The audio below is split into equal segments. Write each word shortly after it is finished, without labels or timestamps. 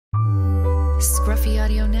Scruffy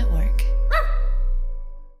Audio Network.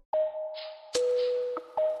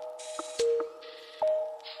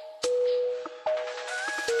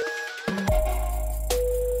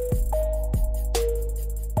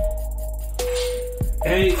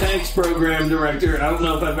 Hey, thanks, program director. I don't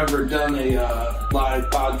know if I've ever done a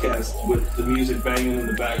live podcast with the music banging in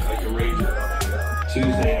the back like a rager on a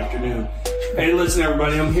Tuesday afternoon. Hey, listen,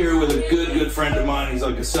 everybody. I'm here with a good friend of mine. He's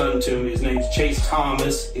like a son to me. His name's Chase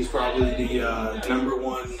Thomas. He's probably the number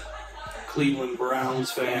one Cleveland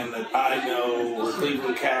Browns fan that I know, or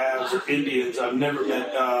Cleveland Cavs, or Indians. I've never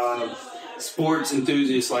met sports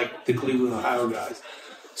enthusiasts like the Cleveland, Ohio guys.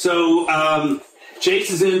 So,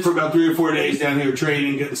 Chase is in for about 3 or 4 days down here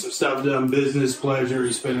trading, getting some stuff done, business, pleasure.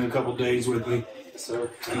 He's spending a couple days with me. So,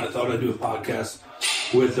 and I thought I'd do a podcast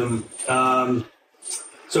with him.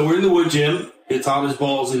 So we're in the Woodgym. It's hot as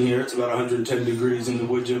balls in here. It's about 110 degrees in the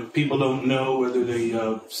Woodgym. People don't know whether they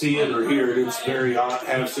see it or hear it. It's very hot,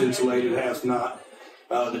 half insulated, half not.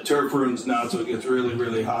 The turf room's not, so it gets really,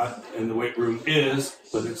 really hot. And the weight room is,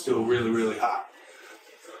 but it's still really, really hot.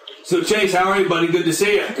 So, Chase, how are you, buddy? Good to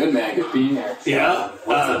see you. Good, man. Good being here. Yeah.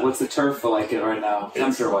 What's the turf like right now,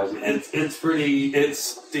 temperature-wise?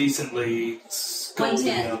 It's decently scalding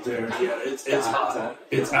out there. Yeah, it's hot.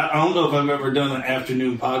 I don't know if I've ever done an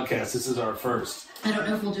afternoon podcast. This is our first. I don't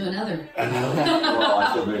know if we'll do another. I know. Well,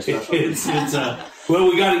 I feel very special. Well,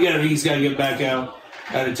 we got to get him. He's got to get back out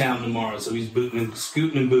of town tomorrow, so he's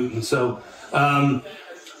scooting and booting. So, I'd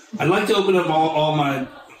like to open up all my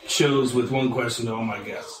shows with one question to all my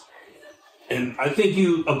guests. And I think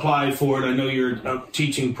you applied for it. I know you're a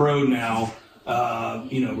teaching pro now,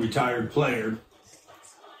 retired player.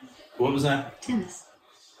 What was that? Tennis.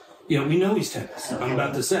 Yeah, we know he's tennis. I'm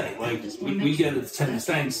about to say. Like, we get it, tennis.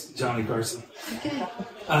 Thanks, Johnny Carson. Okay.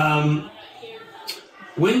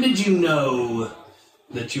 When did you know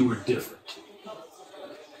that you were different?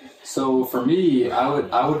 So for me, I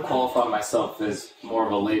would qualify myself as more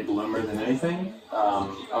of a late bloomer than anything.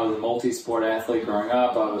 I was a multi-sport athlete growing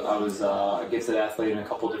up. I was a gifted athlete in a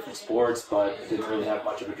couple different sports, but didn't really have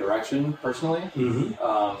much of a direction personally.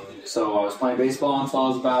 Mm-hmm. So I was playing baseball until I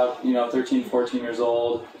was about 13, 14 years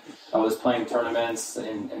old. I was playing tournaments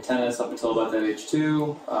in tennis up until about that age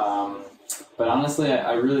too. But honestly,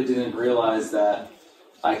 I really didn't realize that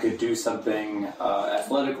I could do something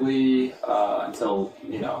athletically until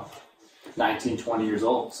 19, 20 years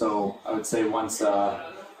old. So I would say once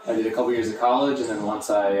I did a couple years of college, and then once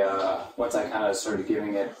I kind of started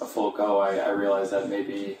giving it a full go, I realized that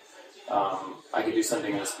maybe I could do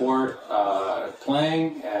something in the sport,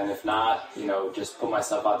 playing, and if not, just put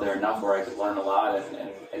myself out there enough where I could learn a lot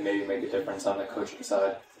and maybe make a difference on the coaching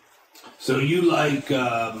side. So you like,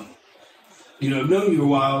 I've known you a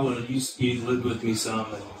while, and you lived with me some,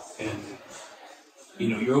 and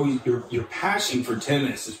your passion for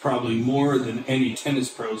tennis is probably more than any tennis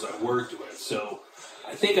pros I've worked with. So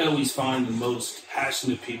I think I always find the most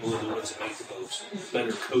passionate people are the ones that make the most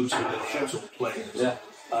better coaching than the actual players. Yeah.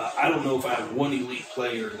 I don't know if I have one elite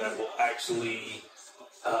player that will actually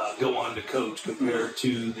go on to coach compared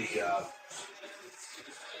to the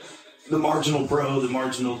marginal pro, the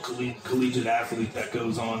marginal collegiate athlete that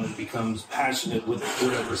goes on and becomes passionate with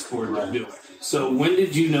whatever sport they're doing. So when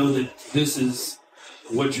did you know that this is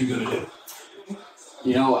what you're going to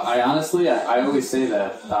do? I honestly always say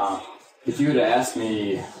that if you would have asked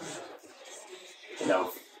me,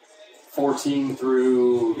 14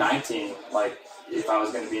 through 19, like if I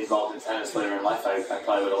was going to be involved in tennis later in life, I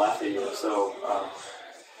probably would have laughed at you. So,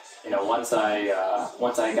 once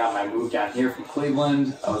I got my move down here from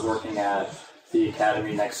Cleveland, I was working at the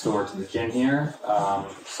academy next door to the gym here.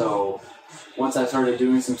 So once I started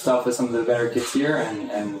doing some stuff with some of the better kids here,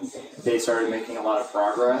 and they started making a lot of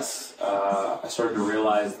progress, I started to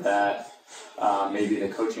realize that maybe the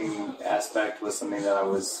coaching aspect was something that I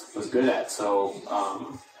was good at. So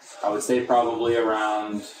I would say probably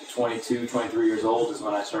around 22, 23 years old is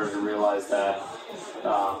when I started to realize that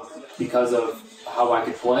because of how I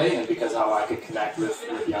could play and because how I could connect with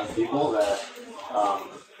young people, that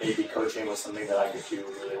maybe coaching was something that I could do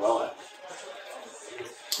really well at.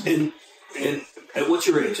 And what's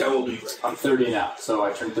your age? How old are you? I'm 30 now, so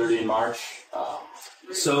I turned 30 in March.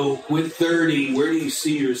 So with 30, where do you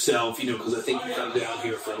see yourself? Because I think you come down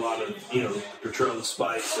here for a lot of, Petrone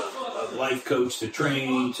spice of life coach to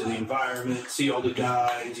training, to the environment, see all the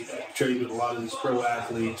guys. You train with a lot of these pro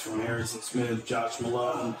athletes from Harrison Smith, Josh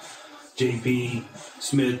Malone, JP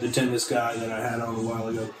Smith, the tennis guy that I had on a while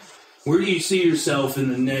ago. Where do you see yourself in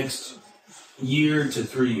the next year to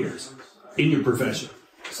 3 years in your profession?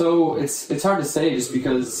 So it's hard to say just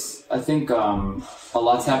because I think a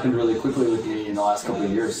lot's happened really quickly with me in the last couple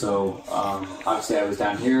of years. So obviously I was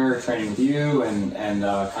down here training with you and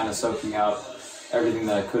kind of soaking up everything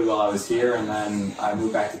that I could while I was here. And then I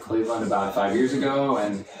moved back to Cleveland about 5 years ago.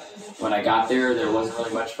 And when I got there wasn't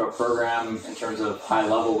really much of a program in terms of high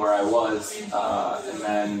level where I was. And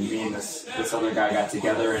then me and this other guy got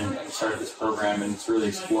together and started this program, and it's really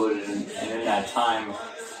exploded. And in that time,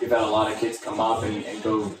 we've had a lot of kids come up and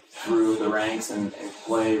go through the ranks and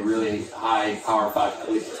play really high Power 5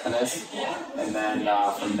 collegiate tennis. And then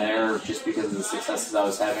from there, just because of the successes I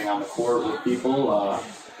was having on the court with people,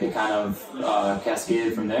 it kind of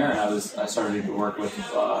cascaded from there. And I started to work with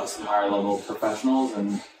some higher level professionals.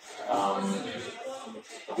 And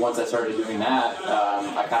once I started doing that,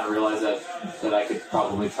 I kind of realized that I could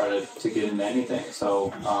probably try to get into anything.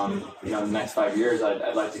 So, in the next 5 years,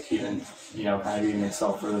 I'd like to keep in, kind of getting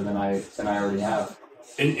myself further than I already have.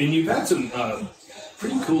 And you've had some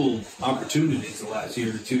pretty cool opportunities the last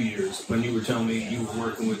year to 2 years. When you were telling me you were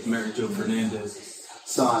working with Mary Jo Fernandez's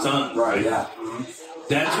son, right? Yeah. Mm-hmm.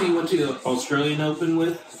 That's who you went to the Australian Open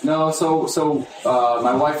with? No, so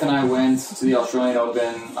my wife and I went to the Australian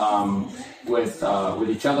Open with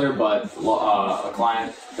each other, but a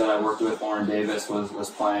client that I worked with, Lauren Davis, was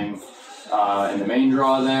playing in the main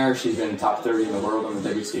draw there. She's been top 30 in the world on the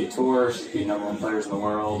WTA Tour. She's beat number 1 players in the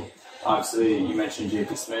world. Obviously, you mentioned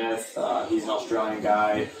JP Smith. He's an Australian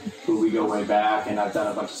guy who we go way back, and I've done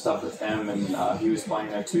a bunch of stuff with him, and he was playing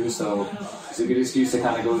there too. So it's a good excuse to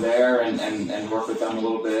kind of go there and work with them a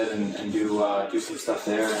little bit and do some stuff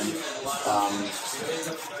there. And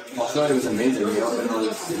Australia was amazing. The Open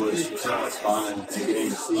was so much fun, and getting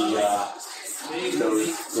to see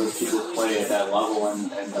those people play at that level,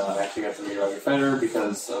 and I actually got to meet Roger Federer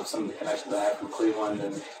because of some of the connections I have from Cleveland,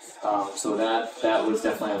 and so that was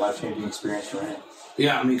definitely a life-changing experience for me.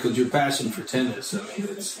 Yeah, I mean, because your passion for tennis, I mean,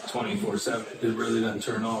 it's 24/7. It really doesn't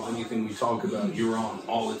turn off. Anything we talk about, you're on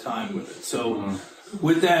all the time with it. So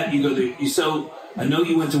with that, you go to, so I know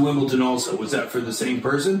you went to Wimbledon also. Was that for the same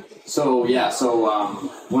person? So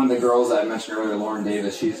one of the girls that I mentioned earlier, Lauren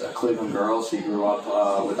Davis, she's a Cleveland girl. She grew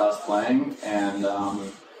up with us playing, and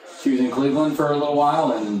she was in Cleveland for a little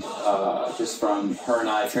while, and just from her and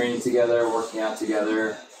I training together, working out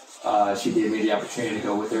together, she gave me the opportunity to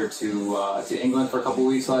go with her to England for a couple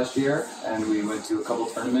weeks last year, and we went to a couple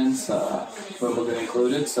tournaments, Wimbledon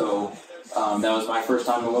included. So that was my first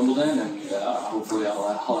time at Wimbledon, and hopefully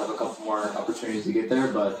I'll have a couple more opportunities to get there.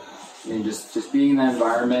 But I mean, just being in that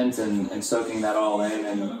environment and soaking that all in,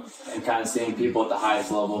 and kind of seeing people at the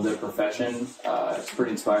highest level of their profession, it's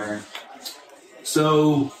pretty inspiring.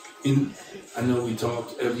 So, I know we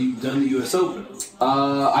talked. Have you done the U.S. Open?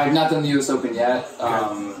 I have not done the U.S. Open yet,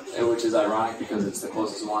 which is ironic because it's the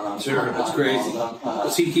closest one. Sure, that's crazy.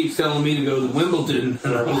 Because he keeps telling me to go to Wimbledon,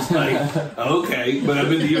 and I was like, okay, but I've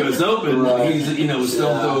been to the U.S. Open. Right. He's,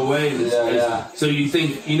 still throw away. So you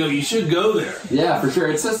think, you should go there? Yeah, for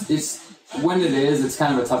sure. It's when it is, it's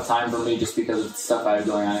kind of a tough time for me just because of the stuff I have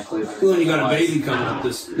going on in Cleveland. Well, you got a baby coming up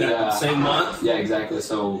that same month? Yeah, exactly.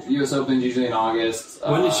 So U.S. Open usually in August.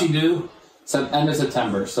 When does she do? End of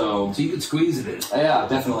September. So you could squeeze it in. Yeah,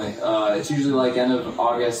 definitely. It's usually like end of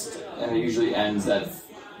August, and it usually ends at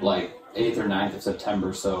like 8th or 9th of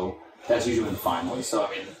September. So that's usually when the final is. So I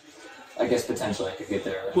mean, I guess potentially I could get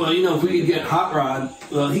there. Well, if we could get Hot Rod,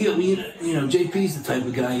 well, JP's the type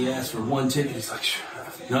of guy he asks for one ticket. He's like, sure,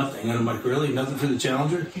 nothing. And I'm like, really? Nothing for the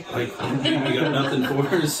Challenger? Like, you got nothing for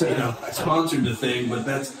us? I sponsored the thing,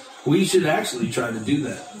 but we should actually try to do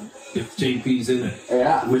that if JP's in it.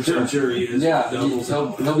 Yeah, which I'm sure he is. Yeah, he'll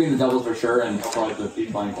be in the doubles for sure, and he'll probably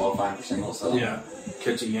be playing qualifying for singles. So. Yeah,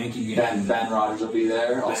 catch a Yankee game. Ben Rogers will be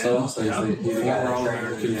there also. So he's the guy that's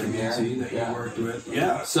American community that you worked with.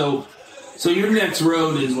 Yeah, so your next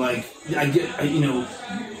road is like, I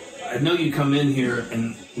know you come in here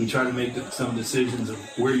and we try to make some decisions of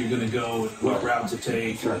where you're going to go and what route to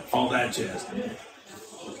take, and all that jazz.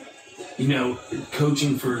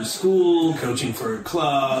 Coaching for a school, coaching for a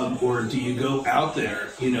club, or do you go out there,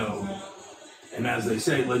 and as they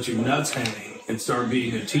say, let your nuts hang and start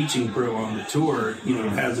being a teaching pro on the tour? It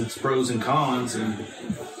has its pros and cons, and,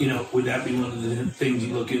 would that be one of the things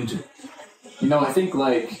you look into? I think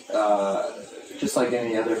just like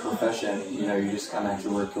any other profession, you just kind of have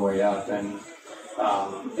to work your way up. And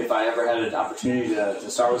if I ever had an opportunity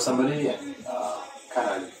to start with somebody and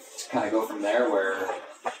kind of go from there, where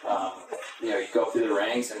you go through the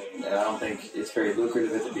ranks, and I don't think it's very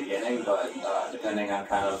lucrative at the beginning, but depending on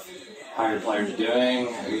kind of how your players are doing,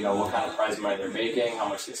 what kind of prize money they're making, how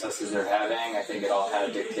much successes they're having, I think it all kind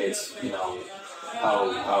of dictates,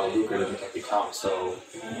 how lucrative it can become. So,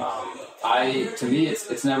 to me,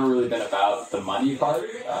 it's never really been about the money part.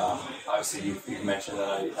 Obviously, you mentioned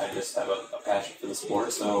that I just have a passion for the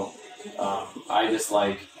sport, so I just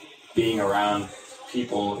like being around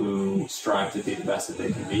people who strive to be the best that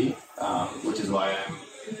they can be, which is why I'm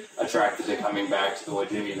attracted to coming back to the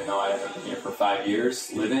Woodgym, even though I haven't been here for 5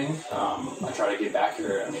 years living. I try to get back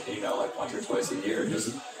here, like once or twice a year,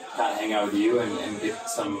 just kind of hang out with you and get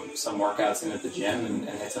some workouts in at the gym and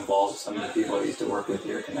hit some balls with some of the people I used to work with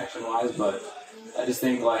here connection-wise. But I just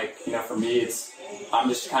think, like, for me, I'm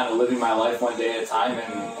just kind of living my life one day at a time,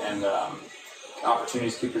 and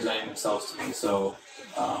opportunities keep presenting themselves to me. So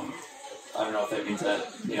I don't know if that means that,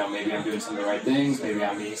 maybe I'm doing some of the right things, maybe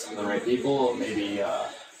I'm meeting some of the right people, maybe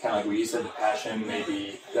kind of like what you said, the passion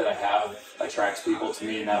maybe that I have attracts people to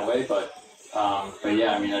me in that way. But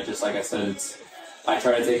yeah, like I said, I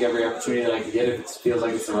try to take every opportunity that I can get if it feels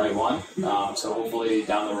like it's the right one. So hopefully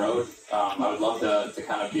down the road, I would love to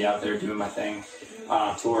kind of be out there doing my thing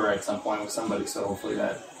on tour at some point with somebody. So hopefully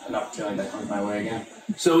an opportunity that comes my way again.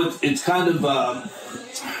 So it's kind of, I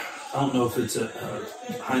don't know if it's a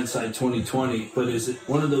hindsight 2020, but is it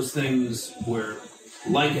one of those things where,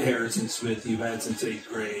 like a Harrison Smith you've had since 8th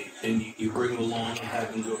grade, and you bring him along and have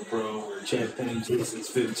him go pro, or Chad Pennington since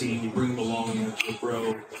 15, you bring him along and have him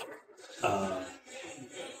go pro.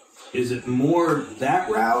 Is it more that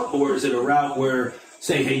route, or is it a route where,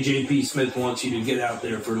 say, hey, J.P. Smith wants you to get out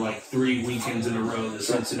there for like 3 weekends in a row, the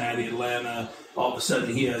Cincinnati, Atlanta, all of a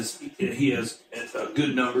sudden he has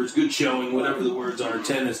good numbers, good showing, whatever the words are,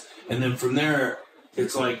 tennis, and then from there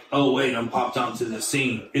it's like, oh wait, I'm popped onto the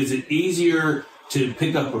scene. Is it easier to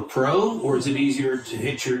pick up a pro, or is it easier to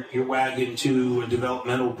hitch your wagon to a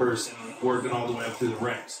developmental person working all the way up through the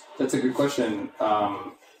ranks? That's a good question.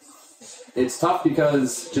 It's tough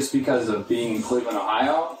because of being in Cleveland,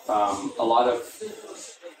 Ohio. A lot of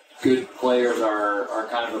good players are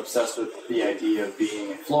kind of obsessed with the idea of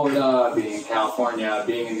being in Florida, being in California,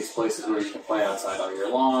 being in these places where you can play outside all year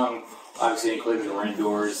long. Obviously, in Cleveland, we're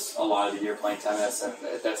indoors a lot of the year playing tennis, and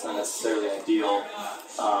that's not necessarily ideal.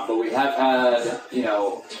 But we have had,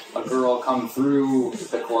 a girl come through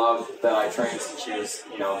the club that I trained since she was,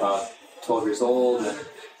 about 12 years old,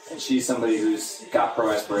 and she's somebody who's got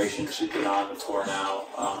pro aspirations. She's been on the tour now.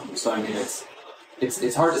 So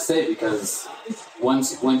it's hard to say, because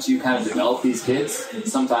once you kind of develop these kids,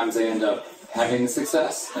 sometimes they end up having the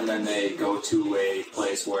success, and then they go to a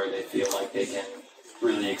place where they feel like they can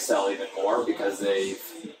really excel even more, because they,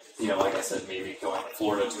 like I said, maybe going to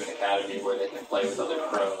Florida to an academy where they can play with other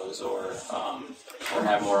pros, or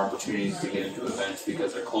have more opportunities to get into events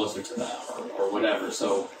because they're closer to them, or whatever.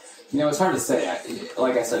 So, it's hard to say.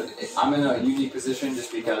 Like I said, I'm in a unique position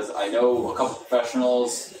just because I know a couple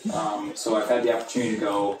professionals, so I've had the opportunity to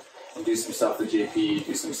go and do some stuff with JP,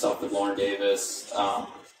 do some stuff with Lauren Davis.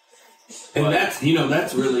 And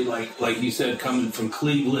that's really like you said, coming from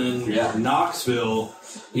Cleveland or Knoxville,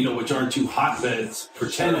 which aren't two hotbeds for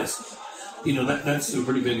tennis. That's some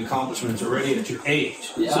pretty big accomplishments already at your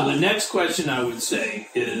age. Yeah. So the next question I would say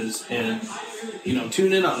is, and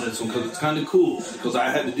tune in on this one because it's kind of cool, because I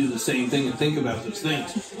had to do the same thing and think about those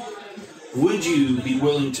things. Would you be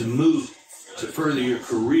willing to move to further your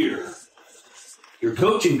career, your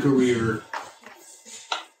coaching career,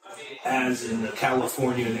 as in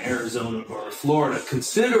California and Arizona or Florida,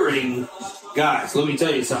 considering, guys, let me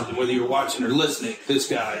tell you something, whether you're watching or listening, this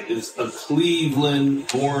guy is a Cleveland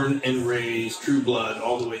born and raised, true blood,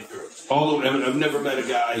 all the way through. I've never met a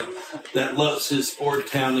guy that loves his sport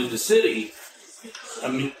town in the city.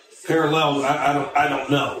 Parallel, I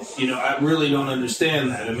don't know. I really don't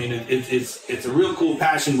understand that. It's a real cool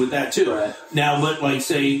passion with that too. Right. Now, but like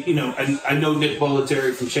say, I know Nick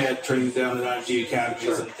Bollettieri from Chad trains down at IMG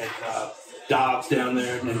Academies, and Dobbs down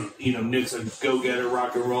there, and Nick's a go-getter,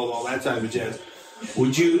 rock and roll, all that type of jazz.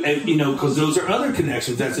 Would you, because those are other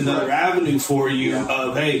connections. That's another avenue for you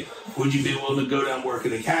of, hey, would you be willing to go down and work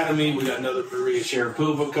at Academy? We got another Maria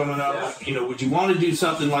Sharapova coming up. Yeah. Would you want to do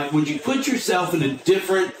something like, would you put yourself in a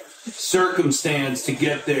different circumstance to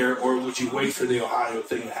get there, or would you wait for the Ohio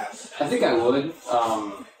thing to happen? I think I would.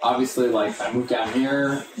 Obviously, I moved down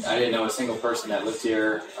here. I didn't know a single person that lived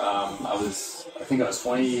here. I think I was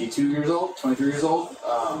 23 years old,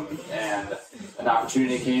 and an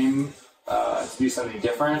opportunity came to do something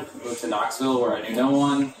different. Moved to Knoxville, where I knew no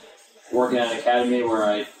one. Working at an academy where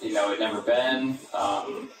I, had never been,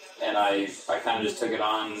 and I kind of just took it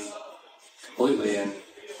on completely. And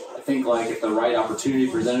I think if the right opportunity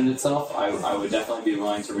presented itself, I would definitely be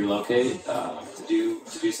willing to relocate to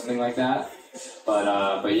do something like that. But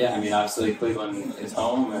yeah, obviously Cleveland is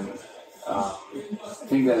home, and I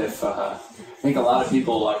think that I think a lot of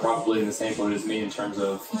people are probably in the same boat as me in terms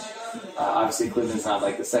of obviously Cleveland's not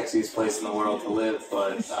like the sexiest place in the world to live,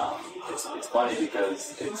 but it's funny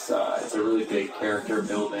because it's a really big character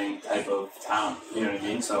building type of town. You know what I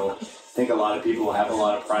mean? So I think a lot of people have a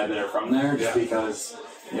lot of pride that are from there just because.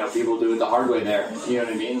 People do it the hard way there. You know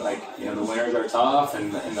what I mean? Like, the winters are tough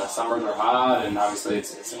and the summers are hot, and obviously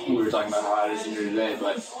it's we were talking about how hot it is here today,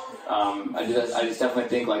 but I just definitely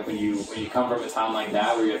think like when you come from a town like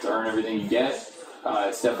that where you have to earn everything you get,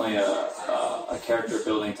 it's definitely a character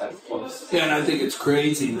building type of place. Yeah, and I think it's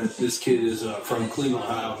crazy that this kid is from Cleveland,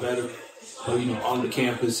 Ohio, veteran, on the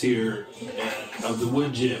campus here of the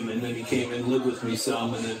Woodgym, and then he came and lived with me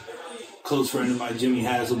some, and then close friend of mine, Jimmy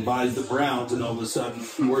Haslam, buys the Browns, and all of a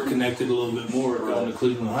sudden we're connected a little bit more going to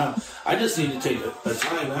Cleveland, Ohio. I just need to take a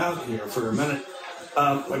time out here for a minute.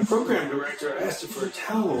 My program director asked her for a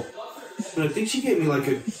towel, and I think she gave me like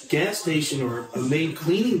a gas station or a maid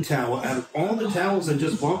cleaning towel. Out of all the towels I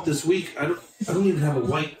just bought this week, I don't even have a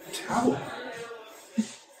white towel.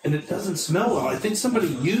 And it doesn't smell well. I think somebody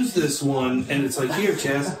used this one, and it's like, here,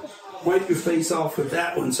 Chaz, wipe your face off with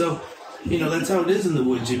that one. So, that's how it is in the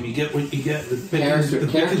Woodgym. You get what you get. The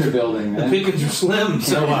character building. The pickings are slim,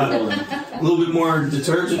 so a little bit more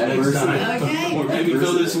detergent next time. Okay. Or maybe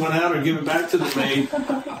throw this one out or give it back to the maid.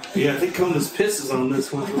 Yeah, I think Kona's pisses on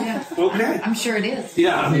this one. Yeah. Okay. I'm sure it is.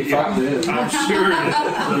 Yeah, I'm sure it is.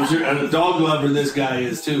 I'm sure. And a dog lover this guy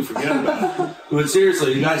is too. Forget about it. But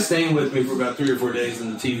seriously, the guy's staying with me for about 3 or 4 days,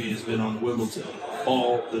 and the TV has been on Wimbledon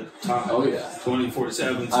all the time. Oh yeah,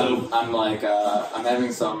 24/7. So I'm like I'm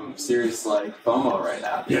having some serious like FOMO right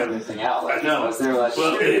now. Yeah. Everything out. Like, I know. I was there last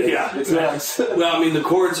Well, year. yeah. It's nuts. Well, I mean, the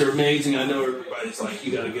courts are amazing. I know everybody's like,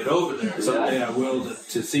 you got to get over there. Someday I will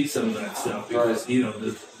to see some of that stuff because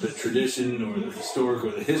the tradition or the historic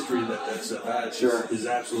or the history that stuff has is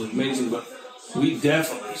absolutely amazing. But we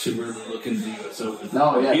definitely should really look into the U.S. Open.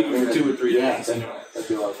 No, yeah, even for 2 or 3 days. Anyway, that'd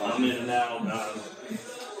be a lot of fun. I'm in and out.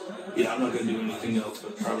 I'm not going to do anything else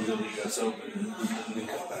but probably go to the U.S. Open and then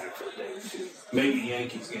come back for a day or two. Maybe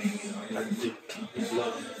Yankees game. I just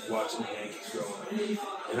love watching the Yankees growing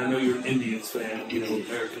up. And I know you're an Indians fan.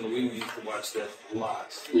 American League, we used to watch that a lot.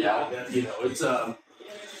 Yeah. It's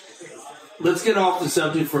let's get off the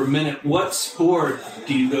subject for a minute. What sport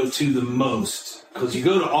do you go to the most? Because you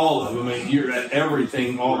go to all of them. I mean, you're at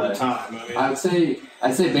everything all the time. I mean, I'd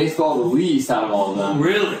say baseball the least out of all of them.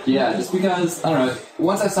 Really? Yeah, just because I don't know.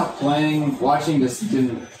 Once I stopped playing, watching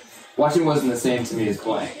wasn't the same to me as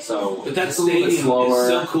playing. So but that it's a little bit stadium slower. is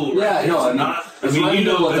so cool. Yeah, right? no, It's not. I mean, you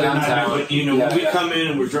know better than I do, but when we come in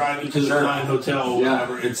and we're driving to the Pine Hotel or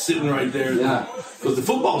whatever, it's sitting right there. Yeah. Because the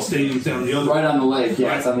football stadium's down the other right on the lake. Yeah,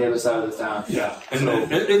 right. It's on the other side of the town. Yeah, and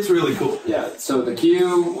it's really cool. Yeah, so the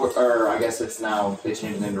Q, or I guess it's now, they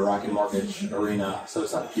changed the name to Rocket Mortgage Arena, so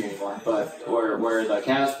it's not the Q anymore, but where the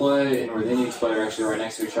Cavs play and where the Indians play are actually right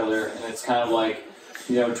next to each other, and it's kind of like,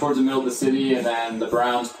 towards the middle of the city, and then the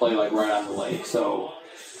Browns play like right on the lake. So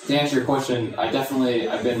to answer your question, I've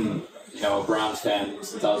been a Browns fan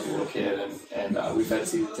since I was a little kid, and we've had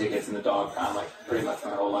season tickets in the dog pound like pretty much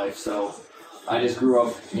my whole life. So I just grew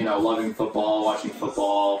up, loving football, watching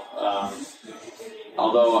football.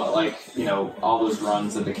 Although, all those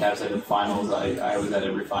runs that the Cavs had in finals, I was at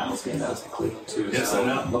every finals game that was in Cleveland too. Yes, so I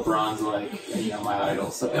know. LeBron's my idol.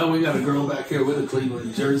 So we got a girl back here with a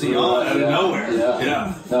Cleveland jersey on out of nowhere.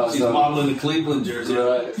 Yeah. No, she's modeling a Cleveland jersey.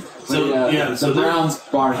 Right. So the Browns,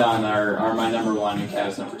 bar none, are my number one and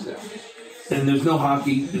Cavs number two. And there's no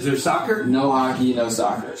hockey. Is there soccer? No hockey, no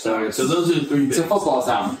soccer. So those are the three. It's a football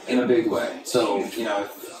town in a big way. So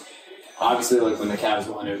obviously, like when the Cavs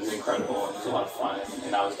won, it was incredible. It was a lot of fun,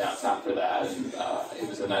 and I was downtown for that, and it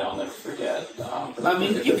was a night I'll never forget. If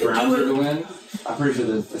the Browns were to win, I'm pretty sure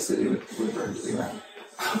the city would burn to the ground.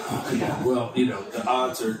 Yeah. Well, the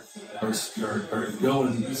odds are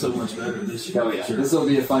going so much better this year. Oh yeah, sure. This will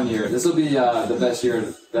be a fun year. This will be the best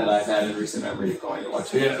year that I've had in recent memory going to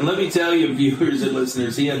watch it. Yeah, and let me tell you, viewers and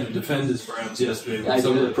listeners, he had to defend his Browns yesterday with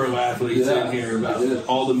some of the pro athletes in here about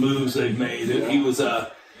all the moves they've made. Yeah. He was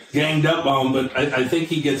ganged up on, but I think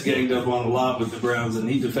he gets ganged up on a lot with the Browns, and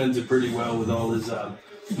he defends it pretty well with all his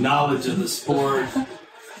knowledge of the sport.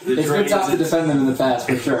 It's been tough to defend them in the past,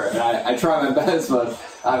 for sure. And I try my best, but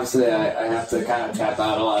obviously I have to kind of tap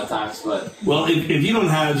out a lot of times. But if you don't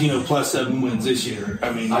have +7 wins this year,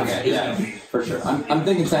 I mean, it's gonna be for sure. I'm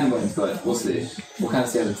thinking 10 wins, but we'll see. We'll kind of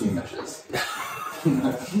see how the team meshes.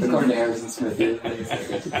 According to Harrison Smith, I think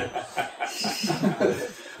it's going to good.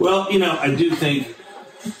 Well, I do think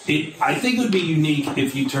I think it would be unique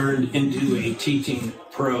if you turned into a teaching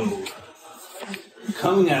pro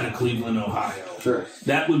coming out of Cleveland, Ohio. Sure.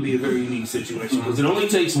 That would be a very unique situation because it only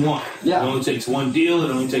takes one. Yeah. It only takes one deal. It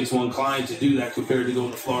only takes one client to do that compared to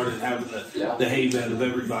going to Florida and having the haven of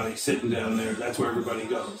everybody sitting down there. That's where everybody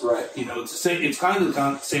goes. Right. You know, it's the same. It's kind of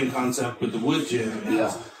the same concept with the Woodgym.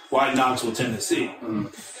 Yeah. Why Knoxville, Tennessee?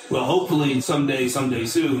 Well, hopefully someday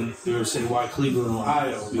soon, they'll say why Cleveland,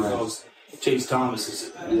 Ohio, because Chase Thomas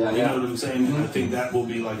is in there. You know what I'm saying? And I think that will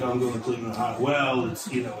be like, I'm going to Cleveland, Ohio. Well, it's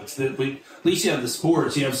at least you have the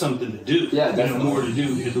sports, you have something to do. Yeah, definitely. More to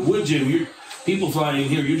do. At the Woodgym, people flying in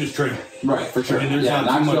here, you're just training. Right, for sure. I mean, there's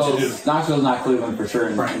not too much to do. Knoxville's not Cleveland for sure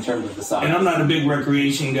in terms of the size. And I'm not a big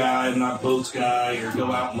recreation guy. I'm not a boats guy or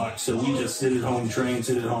go out much. So we just sit at home, train,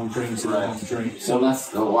 sit at home, train, sit at home, train. So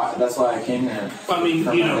that's why I came here. I mean,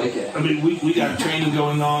 we got training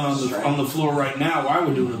going on the floor right now while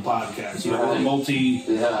we're doing a podcast. You know,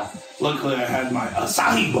 Yeah. Luckily, I had my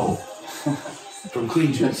acai bowl from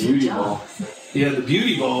Clean Juice. Beauty bowl. Yeah, the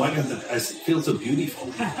beauty bowl. I feel so beautiful.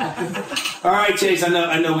 All right, Chase. I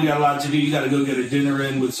know we got a lot to do. You got to go get a dinner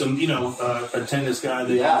in with some, a tennis guy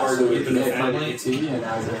that you work with in the family. And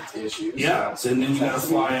I was at TSU. Yeah, so then you got to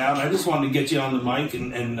fly out. I just wanted to get you on the mic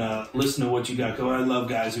and listen to what you got going. I love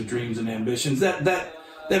guys with dreams and ambitions that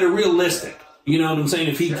are realistic. You know what I'm saying?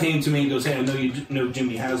 If he came to me and goes, "Hey, I know you know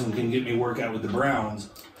Jimmy Haslam can get me a workout with the Browns."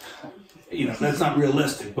 That's not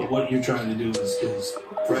realistic, but what you're trying to do is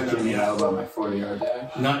right on the out about my 40-yard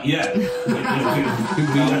dash. Not yet. We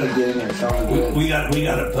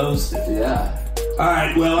got to post it. Yeah. All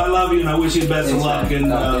right. Well, I love you, and I wish you the best of luck. Man.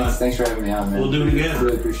 And thanks for having me on, man. We'll do it again.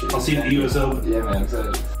 Really appreciate it. I'll see you at the US Open. Yeah, man. I'm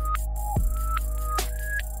excited.